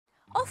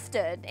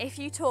Often, if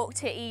you talk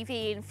to EV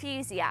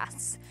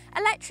enthusiasts,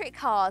 electric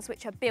cars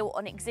which are built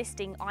on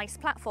existing ICE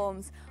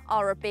platforms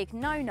are a big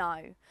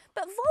no-no.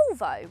 But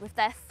Volvo, with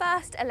their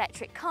first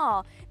electric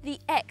car, the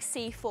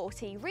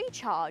XC40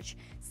 Recharge,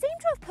 seem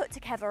to have put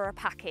together a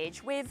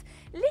package with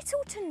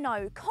little to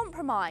no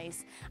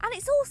compromise, and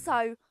it's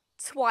also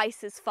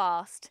twice as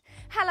fast.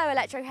 Hello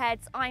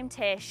Electroheads, I'm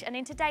Tish, and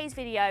in today's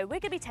video we're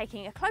going to be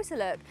taking a closer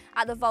look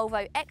at the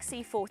Volvo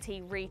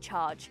XC40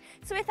 Recharge.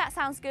 So if that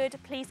sounds good,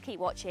 please keep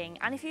watching,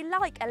 and if you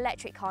like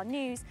electric car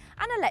news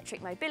and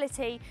electric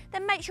mobility,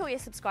 then make sure you're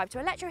subscribed to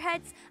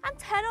Electroheads and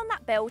turn on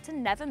that bell to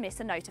never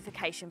miss a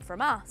notification from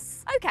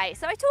us. Okay,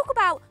 so I talk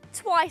about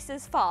twice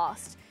as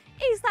fast.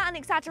 Is that an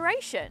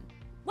exaggeration?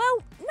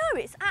 Well, no,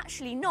 it's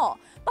actually not.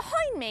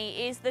 Behind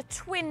me is the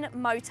twin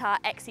motor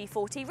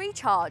XC40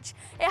 Recharge.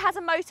 It has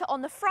a motor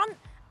on the front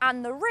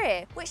and the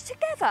rear, which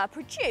together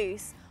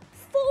produce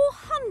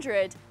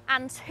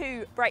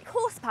 402 brake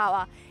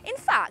horsepower. In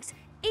fact,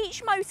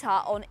 each motor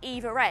on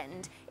either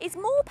end is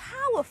more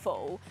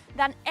powerful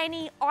than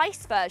any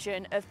ICE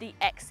version of the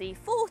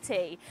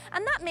XC40,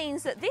 and that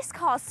means that this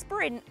car's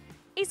sprint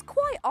is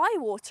quite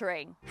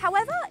eye-watering.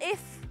 However,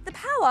 if the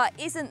power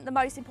isn't the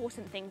most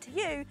important thing to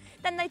you,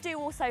 then they do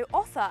also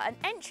offer an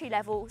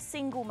entry-level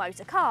single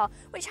motor car,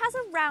 which has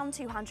around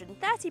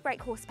 230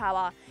 brake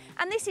horsepower,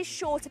 and this is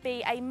sure to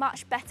be a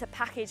much better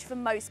package for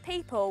most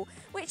people,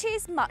 which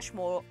is much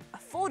more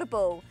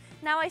affordable.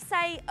 Now I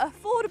say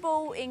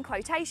affordable in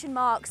quotation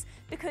marks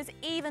because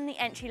even the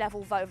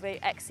entry-level Volvo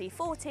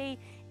XC40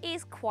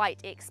 is quite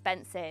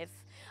expensive.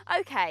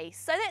 Okay,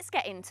 so let's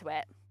get into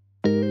it.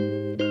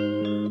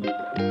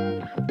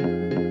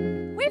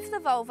 With the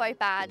Volvo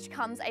badge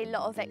comes a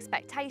lot of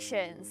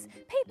expectations.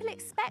 People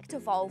expect a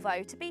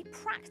Volvo to be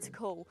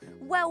practical,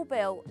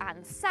 well-built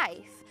and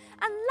safe.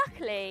 And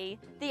luckily,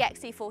 the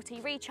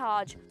XC40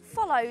 Recharge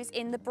follows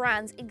in the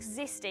brand's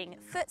existing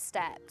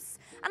footsteps.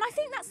 And I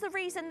think that's the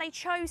reason they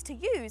chose to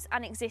use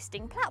an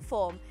existing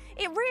platform.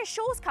 It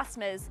reassures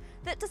customers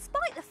that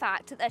despite the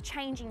fact that they're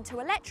changing to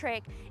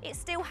electric, it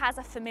still has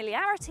a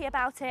familiarity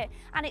about it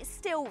and it's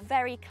still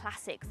very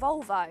classic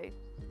Volvo.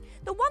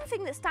 The one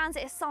thing that stands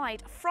it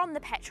aside from the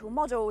petrol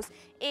models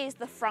is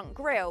the front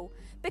grille.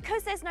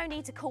 Because there's no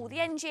need to cool the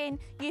engine,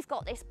 you've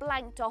got this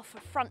blanked off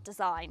front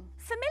design.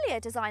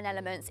 Familiar design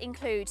elements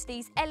include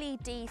these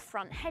LED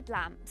front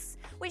headlamps,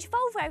 which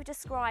Volvo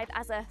describe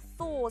as a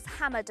Thor's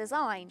hammer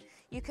design.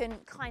 You can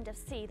kind of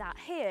see that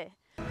here.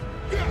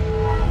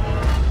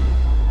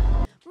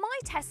 My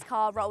test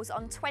car rolls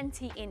on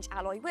 20-inch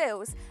alloy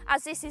wheels,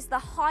 as this is the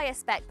higher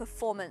spec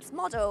performance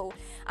model,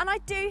 and I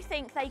do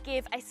think they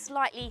give a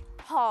slightly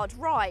hard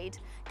ride.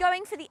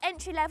 Going for the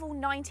entry-level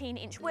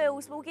 19-inch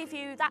wheels will give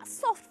you that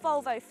soft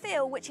Volvo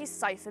feel which is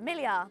so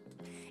familiar.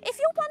 If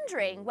you're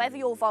wondering whether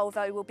your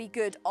Volvo will be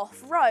good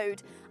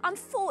off-road,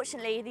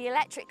 unfortunately the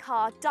electric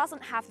car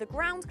doesn't have the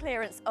ground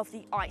clearance of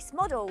the ICE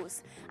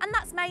models, and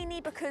that's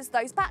mainly because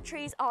those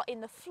batteries are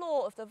in the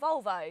floor of the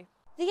Volvo.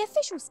 The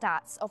official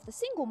stats of the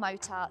single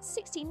motor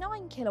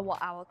 69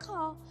 kilowatt-hour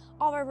car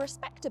are a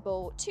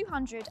respectable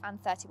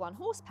 231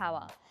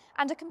 horsepower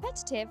and a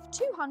competitive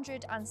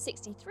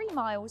 263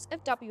 miles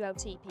of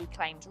WLTP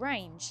claimed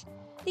range.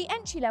 The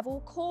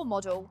entry-level core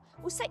model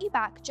will set you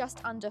back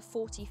just under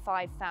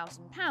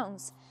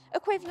 £45,000,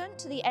 equivalent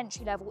to the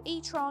entry-level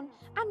e-tron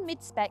and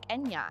mid-spec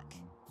Enyaq.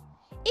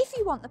 If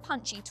you want the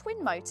punchy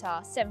twin motor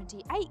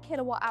 78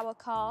 kilowatt-hour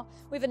car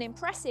with an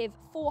impressive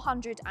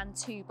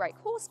 402 brake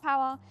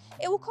horsepower,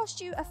 it will cost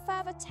you a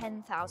further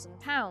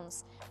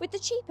 £10,000, with the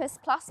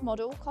cheapest Plus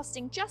model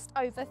costing just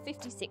over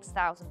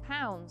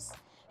 £56,000.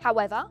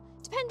 However,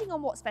 depending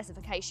on what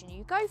specification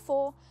you go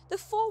for, the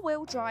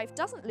four-wheel drive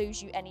doesn't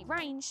lose you any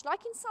range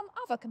like in some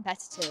other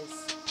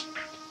competitors.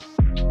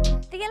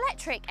 The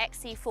electric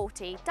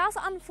XC40 does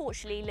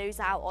unfortunately lose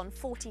out on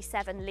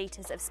 47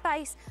 litres of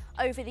space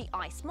over the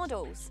ICE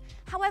models.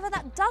 However,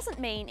 that doesn't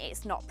mean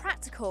it's not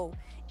practical.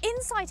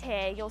 Inside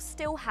here, you'll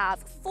still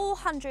have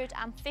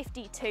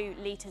 452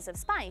 litres of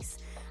space,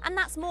 and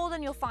that's more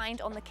than you'll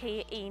find on the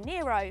Kia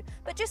e-Niro,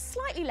 but just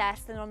slightly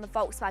less than on the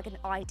Volkswagen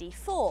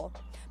ID.4.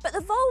 But the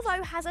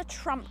Volvo has a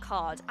trump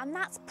card, and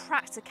that's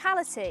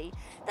practicality.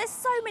 There's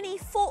so many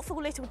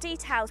thoughtful little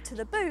details to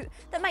the boot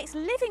that makes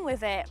living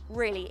with it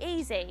really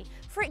easy.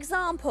 For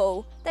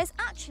example, there's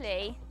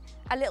actually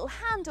a little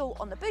handle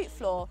on the boot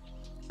floor.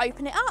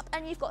 Open it up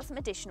and you've got some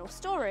additional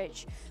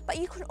storage. But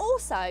you can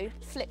also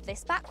flip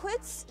this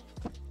backwards,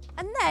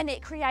 and then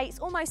it creates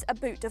almost a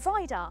boot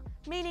divider,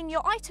 meaning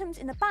your items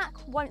in the back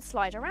won't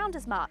slide around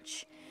as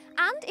much.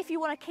 And if you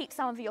want to keep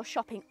some of your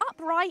shopping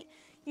upright,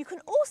 you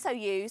can also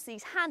use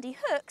these handy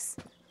hooks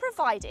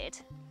provided.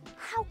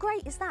 How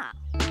great is that?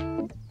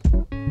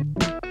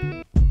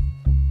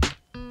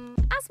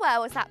 As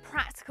well as that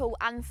practical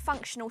and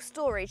functional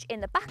storage in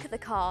the back of the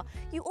car,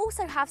 you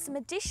also have some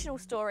additional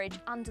storage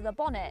under the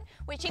bonnet,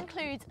 which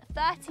includes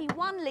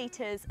 31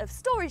 litres of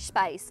storage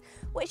space,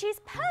 which is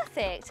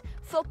perfect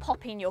for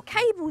popping your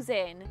cables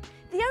in.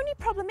 The only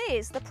problem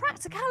is the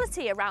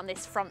practicality around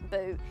this front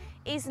boot.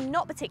 is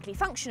not particularly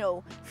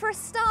functional. For a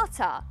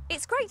starter,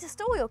 it's great to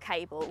store your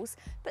cables,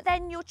 but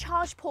then your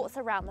charge ports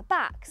are around the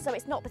back, so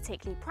it's not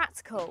particularly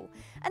practical.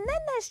 And then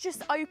there's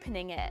just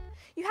opening it.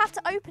 You have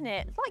to open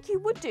it like you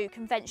would do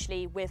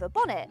conventionally with a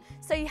bonnet.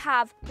 So you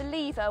have the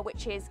lever,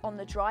 which is on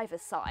the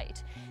driver's side.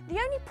 The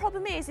only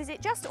problem is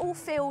it just all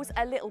feels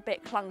a little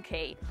bit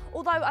clunky,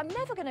 although I'm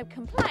never going to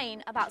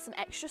complain about some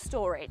extra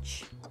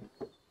storage.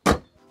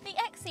 The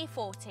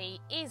XC40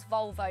 is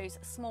Volvo's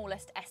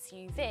smallest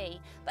SUV,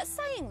 but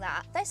saying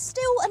that, there's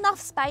still enough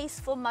space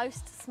for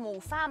most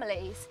small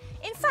families.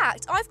 In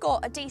fact, I've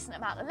got a decent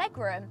amount of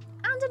legroom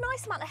and a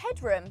nice amount of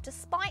headroom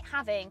despite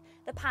having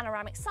the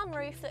panoramic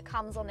sunroof that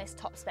comes on this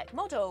top spec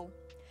model.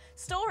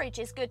 Storage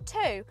is good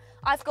too.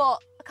 I've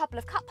got a couple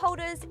of cup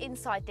holders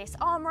inside this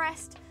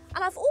armrest,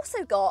 and I've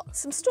also got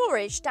some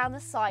storage down the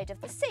side of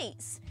the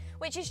seats,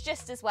 which is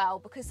just as well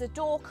because the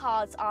door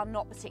cards are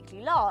not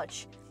particularly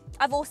large.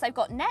 I've also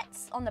got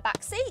nets on the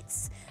back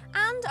seats,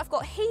 and I've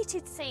got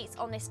heated seats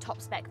on this top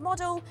spec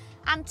model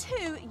and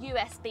 2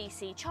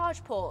 USB-C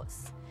charge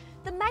ports.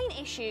 The main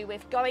issue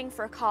with going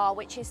for a car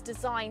which is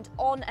designed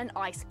on an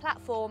ICE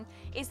platform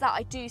is that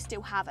I do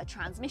still have a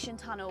transmission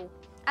tunnel,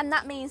 and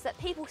that means that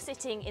people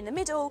sitting in the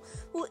middle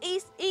will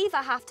either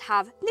have to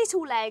have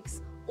little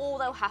legs or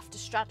they'll have to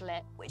straddle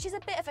it, which is a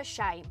bit of a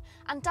shame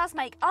and does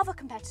make other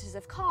competitors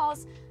of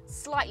cars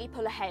slightly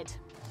pull ahead.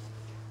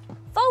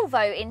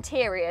 Volvo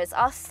interiors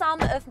are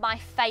some of my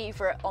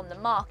favourite on the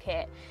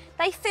market.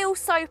 They feel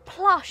so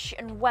plush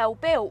and well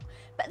built,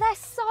 but they're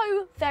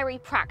so very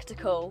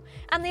practical.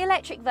 And the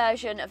electric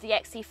version of the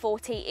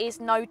XC40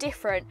 is no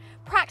different.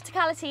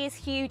 Practicality is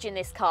huge in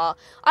this car.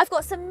 I've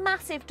got some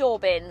massive door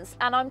bins,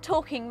 and I'm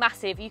talking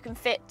massive, you can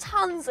fit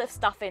tons of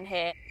stuff in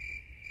here.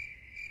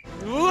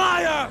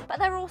 Liar! But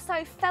they're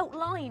also felt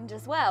lined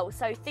as well,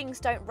 so things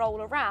don't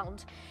roll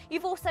around.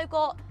 You've also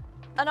got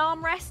an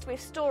armrest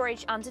with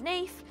storage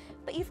underneath,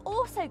 but you've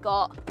also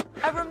got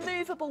a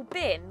removable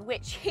bin,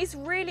 which is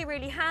really,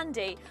 really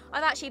handy.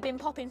 I've actually been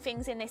popping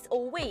things in this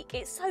all week.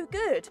 It's so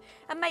good,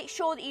 and make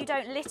sure that you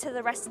don't litter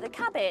the rest of the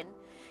cabin.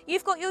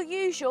 You've got your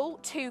usual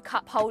 2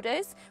 cup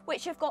holders,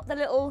 which have got the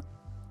little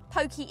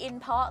pokey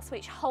in parts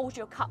which hold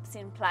your cups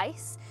in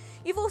place.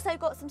 You've also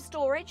got some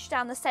storage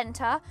down the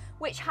centre,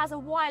 which has a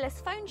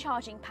wireless phone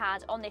charging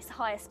pad on this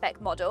higher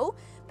spec model.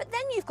 But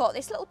then you've got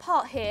this little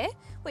part here,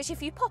 which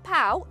if you pop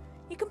out,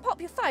 you can pop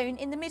your phone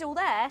in the middle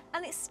there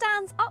and it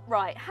stands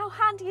upright. How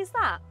handy is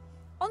that?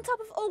 On top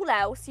of all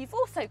else, you've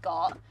also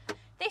got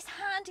this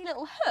handy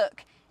little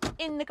hook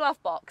in the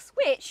glove box,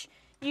 which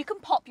you can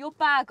pop your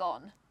bag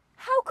on.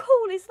 How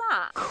cool is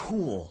that?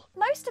 Cool.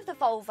 Most of the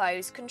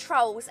Volvo's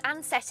controls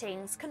and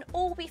settings can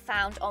all be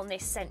found on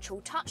this central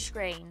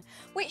touchscreen,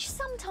 which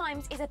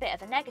sometimes is a bit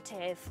of a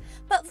negative.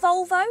 But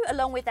Volvo,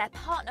 along with their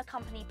partner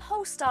company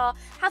Polestar,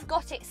 have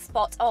got it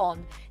spot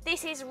on.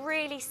 This is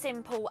really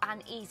simple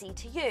and easy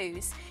to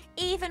use.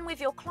 Even with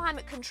your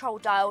climate control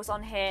dials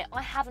on here,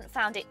 I haven't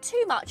found it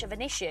too much of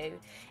an issue.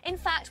 In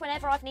fact,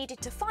 whenever I've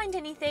needed to find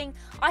anything,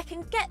 I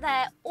can get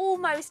there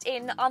almost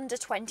in under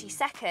 20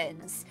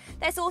 seconds.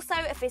 There's also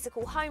a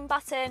physical home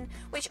button,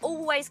 which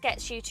always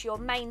gets you to your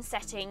main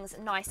settings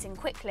nice and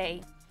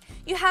quickly.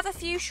 You have a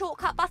few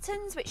shortcut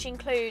buttons, which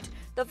include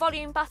the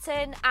volume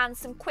button and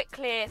some quick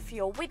clear for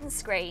your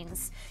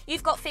windscreens.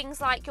 You've got things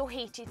like your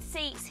heated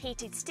seats,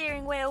 heated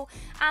steering wheel,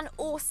 and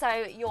also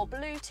your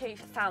Bluetooth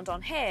found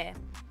on here.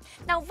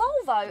 Now,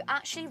 Volvo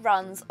actually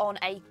runs on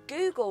a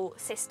Google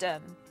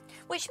system,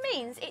 which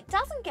means it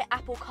doesn't get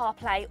Apple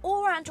CarPlay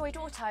or Android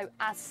Auto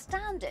as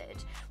standard,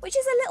 which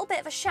is a little bit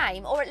of a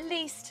shame, or at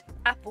least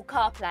Apple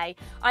CarPlay.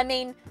 I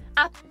mean,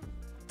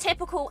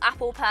 typical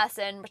Apple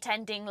person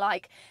pretending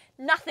like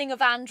nothing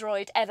of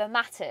Android ever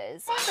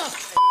matters.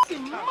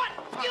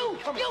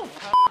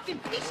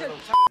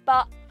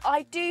 But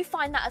I do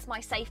find that as my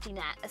safety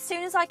net. As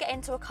soon as I get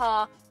into a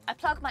car, I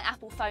plug my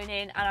Apple phone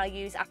in and I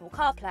use Apple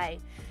CarPlay.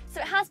 So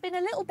it has been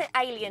a little bit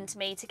alien to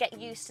me to get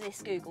used to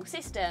this Google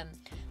system.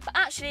 But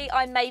actually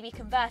I may be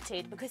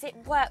converted because it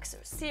works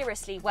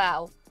seriously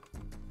well.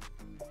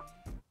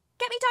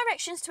 Get me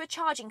directions to a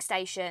charging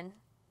station.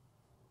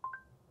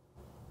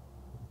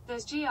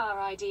 There's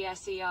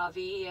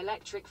GRIDSERVE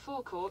electric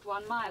forecourt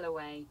 1 mile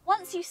away.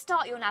 Once you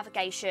start your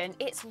navigation,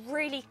 it's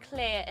really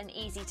clear and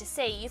easy to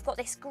see. You've got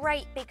this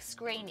great big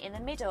screen in the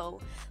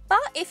middle.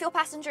 But if your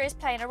passenger is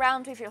playing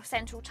around with your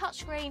central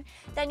touchscreen,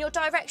 then your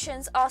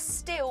directions are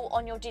still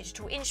on your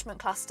digital instrument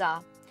cluster.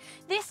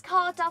 This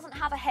car doesn't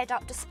have a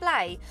head-up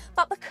display,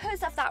 but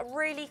because of that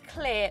really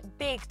clear,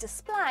 big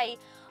display,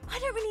 I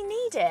don't really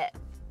need it.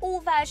 All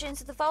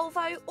versions of the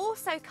Volvo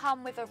also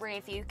come with a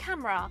rear view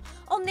camera.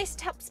 On this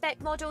top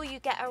spec model, you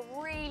get a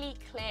really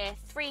clear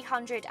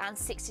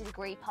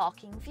 360-degree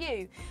parking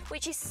view,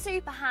 which is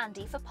super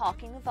handy for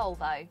parking the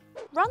Volvo.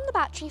 Run the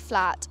battery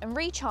flat and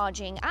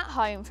recharging at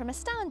home from a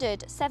standard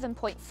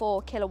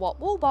 7.4 kilowatt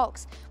wall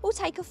box will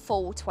take a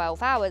full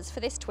 12 hours for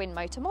this twin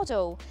motor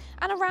model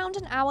and around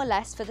an hour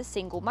less for the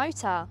single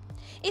motor.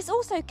 It's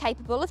also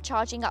capable of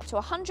charging up to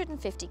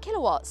 150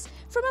 kilowatts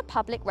from a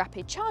public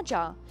rapid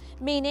charger,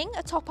 meaning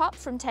a top top up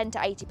from 10 to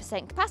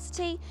 80%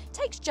 capacity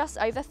takes just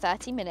over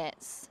 30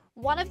 minutes.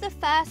 One of the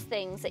first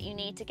things that you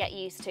need to get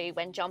used to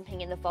when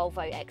jumping in the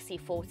Volvo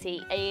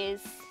XC40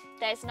 is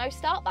there's no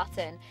start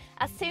button.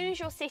 As soon as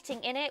you're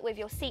sitting in it with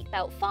your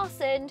seatbelt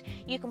fastened,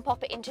 you can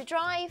pop it into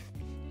drive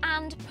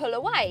and pull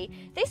away.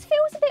 This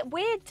feels a bit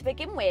weird to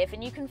begin with,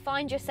 and you can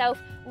find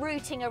yourself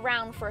rooting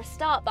around for a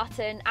start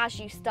button as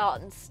you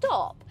start and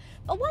stop.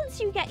 But once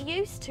you get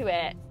used to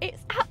it,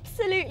 it's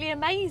absolutely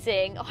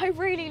amazing. I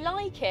really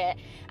like it.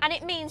 And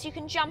it means you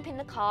can jump in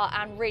the car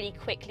and really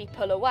quickly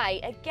pull away.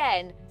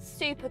 Again,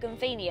 super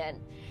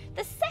convenient.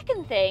 The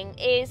second thing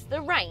is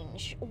the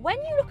range. When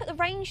you look at the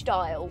range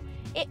dial,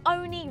 it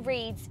only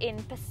reads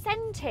in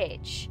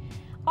percentage.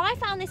 I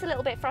found this a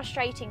little bit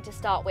frustrating to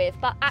start with,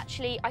 but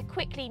actually I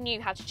quickly knew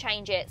how to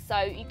change it. So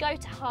you go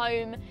to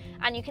home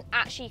and you can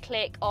actually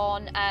click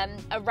on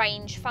a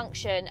range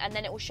function, and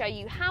then it will show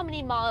you how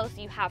many miles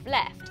you have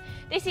left.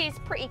 This is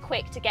pretty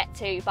quick to get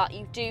to, but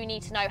you do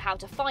need to know how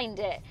to find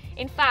it.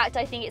 In fact,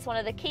 I think it's one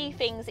of the key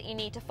things that you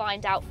need to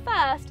find out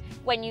first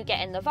when you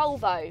get in the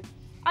Volvo.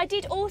 I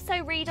did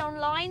also read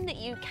online that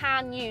you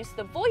can use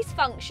the voice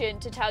function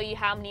to tell you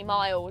how many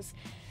miles,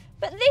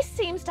 but this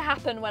seems to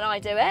happen when I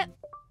do it.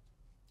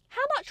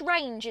 How much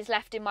range is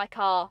left in my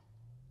car?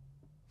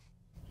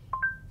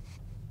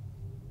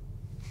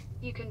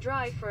 You can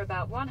drive for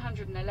about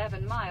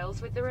 111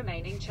 miles with the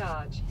remaining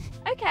charge.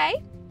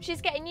 Okay, she's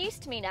getting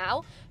used to me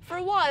now. For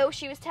a while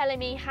she was telling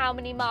me how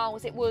many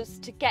miles it was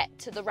to get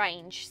to the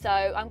range, so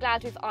I'm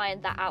glad we've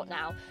ironed that out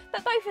now.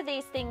 But both of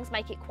these things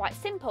make it quite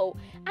simple.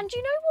 And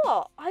you know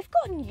what? I've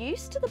gotten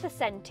used to the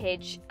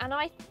percentage and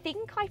I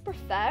think I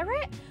prefer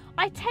it.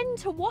 I tend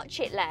to watch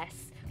it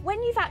less.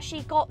 When you've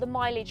actually got the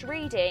mileage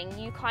reading,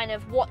 you kind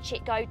of watch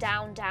it go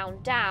down, down,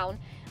 down,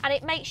 and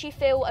it makes you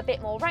feel a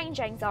bit more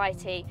range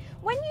anxiety.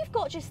 When you've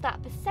got just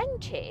that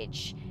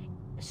percentage,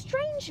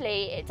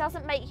 strangely, it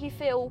doesn't make you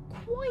feel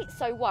quite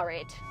so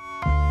worried.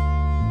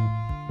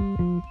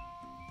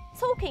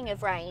 Talking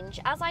of range,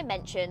 as I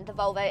mentioned, the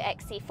Volvo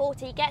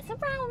XC40 gets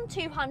around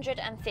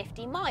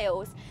 250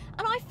 miles,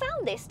 and I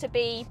found this to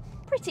be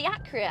pretty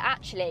accurate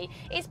actually.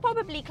 It's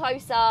probably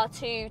closer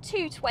to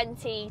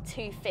 220,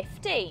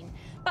 215.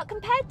 But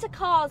compared to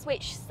cars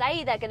which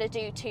say they're going to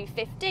do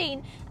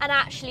 215 and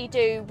actually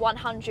do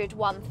 100,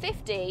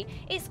 150,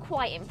 it's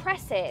quite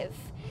impressive.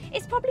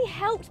 It's probably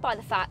helped by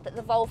the fact that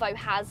the Volvo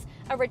has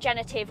a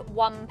regenerative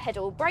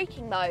one-pedal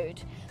braking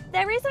mode.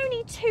 There is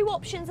only two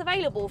options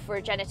available for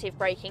regenerative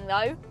braking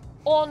though,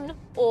 on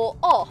or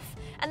off,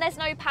 and there's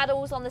no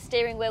paddles on the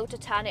steering wheel to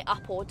turn it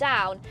up or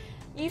down.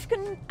 You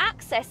can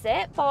access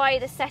it by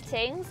the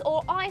settings,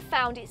 or I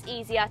found it's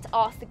easier to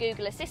ask the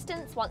Google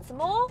Assistant once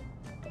more.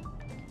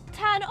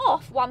 Turn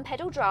off one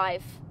pedal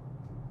drive.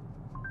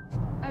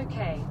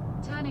 Okay,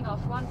 turning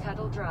off one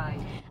pedal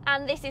drive.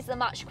 And this is the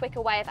much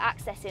quicker way of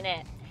accessing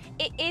it.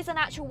 It is an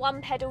actual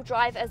one pedal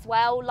drive as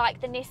well.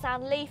 Like the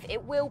Nissan Leaf,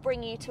 it will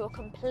bring you to a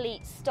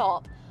complete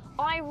stop.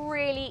 I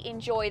really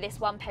enjoy this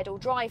one pedal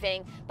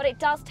driving, but it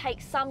does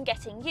take some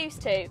getting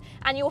used to,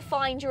 and you'll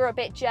find you're a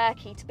bit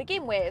jerky to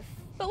begin with.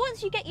 But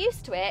once you get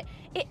used to it,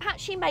 it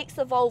actually makes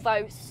the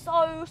Volvo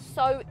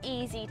so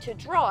easy to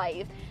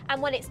drive,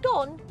 and when it's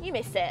gone, you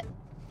miss it.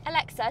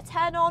 Alexa,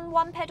 turn on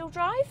one pedal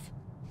drive.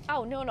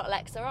 Oh, no, not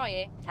Alexa, are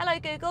you? Hello,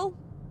 Google.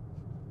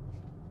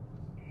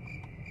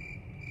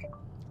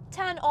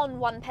 Turn on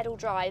one pedal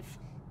drive.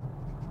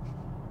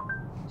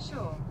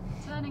 Sure,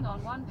 turning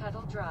on one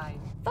pedal drive.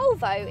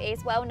 Volvo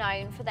is well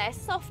known for their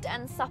soft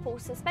and supple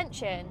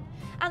suspension,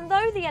 and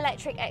though the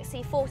electric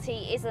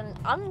XC40 isn't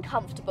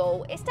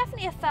uncomfortable, it's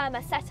definitely a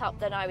firmer setup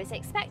than I was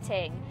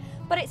expecting,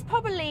 but it's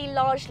probably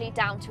largely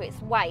down to its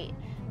weight.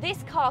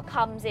 This car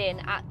comes in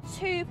at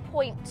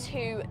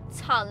 2.2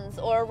 tons,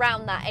 or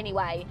around that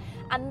anyway,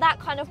 and that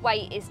kind of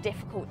weight is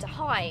difficult to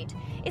hide.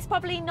 It's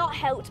probably not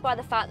helped by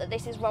the fact that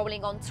this is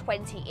rolling on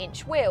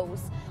 20-inch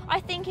wheels. I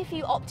think if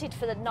you opted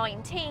for the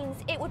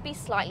 19s, it would be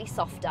slightly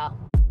softer.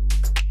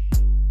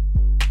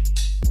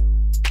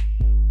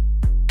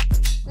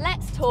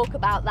 Let's talk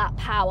about that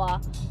power.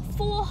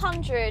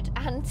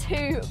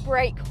 402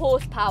 brake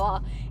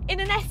horsepower in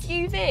an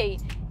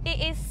SUV. It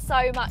is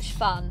so much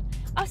fun.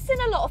 I've seen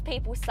a lot of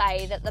people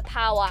say that the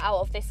power out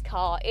of this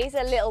car is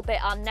a little bit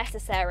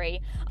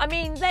unnecessary. I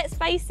mean, let's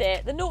face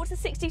it, the 0 to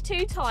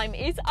 62 time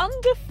is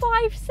under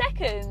 5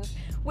 seconds,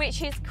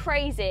 which is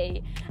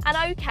crazy.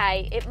 And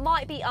okay, it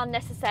might be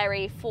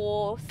unnecessary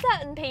for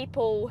certain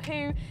people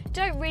who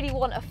don't really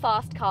want a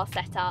fast car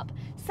setup.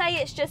 Say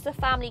it's just a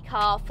family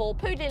car for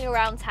poodling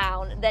around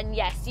town, then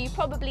yes, you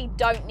probably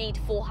don't need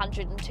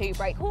 402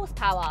 brake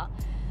horsepower.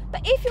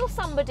 But if you're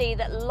somebody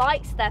that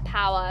likes their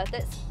power,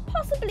 that's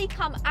possibly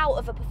come out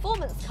of a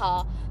performance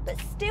car, but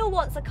still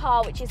wants a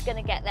car which is going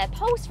to get their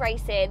pulse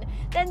racing,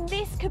 then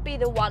this could be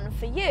the one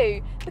for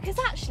you, because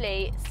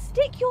actually,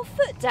 stick your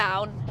foot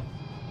down,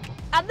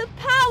 and the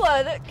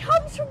power that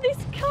comes from this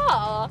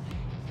car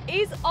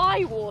is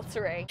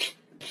eye-watering.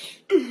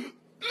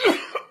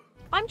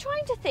 I'm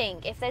trying to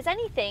think if there's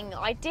anything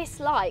I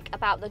dislike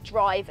about the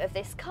drive of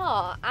this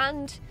car,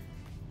 and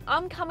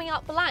I'm coming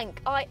up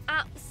blank. I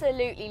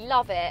absolutely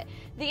love it.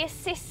 The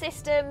assist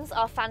systems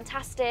are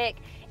fantastic.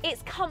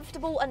 It's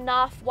comfortable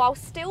enough while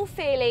still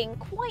feeling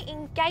quite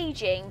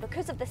engaging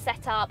because of the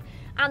setup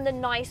and the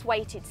nice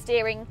weighted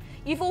steering.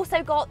 You've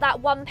also got that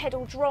one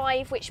pedal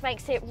drive, which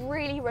makes it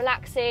really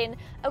relaxing.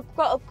 I've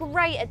got a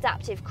great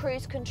adaptive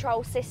cruise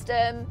control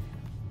system.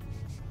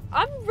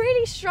 I'm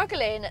really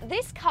struggling.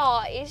 This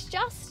car is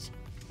just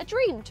a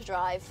dream to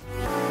drive.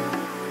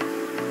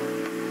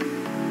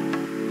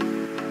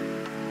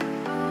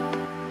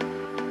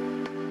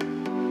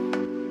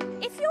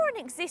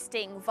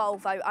 Existing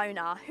Volvo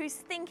owner who's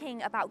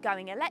thinking about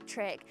going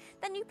electric,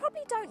 then you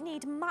probably don't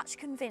need much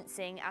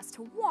convincing as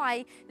to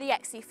why the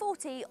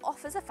XC40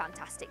 offers a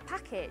fantastic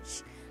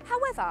package.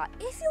 However,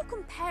 if you're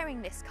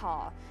comparing this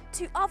car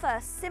to other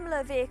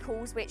similar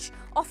vehicles which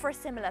offer a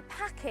similar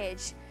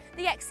package,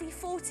 the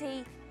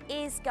XC40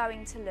 is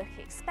going to look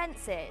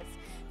expensive.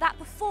 That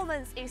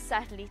performance is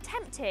certainly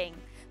tempting,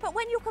 but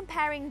when you're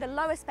comparing the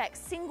lower spec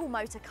single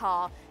motor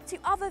car to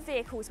other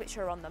vehicles which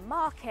are on the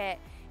market,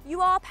 you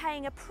are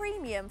paying a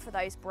premium for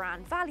those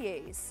brand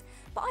values.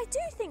 But I do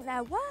think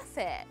they're worth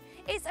it.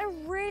 It's a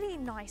really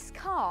nice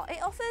car.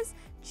 It offers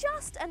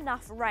just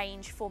enough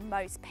range for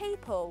most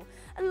people,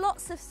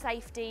 lots of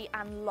safety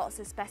and lots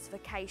of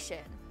specification.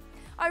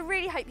 I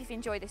really hope you've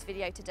enjoyed this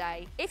video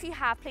today. If you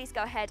have, please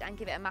go ahead and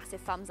give it a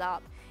massive thumbs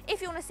up.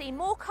 If you want to see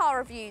more car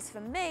reviews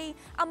from me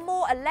and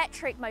more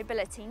electric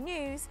mobility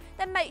news,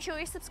 then make sure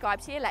you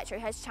subscribe to the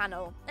Electroheads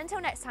channel.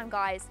 Until next time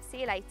guys,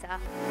 see you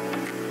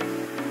later.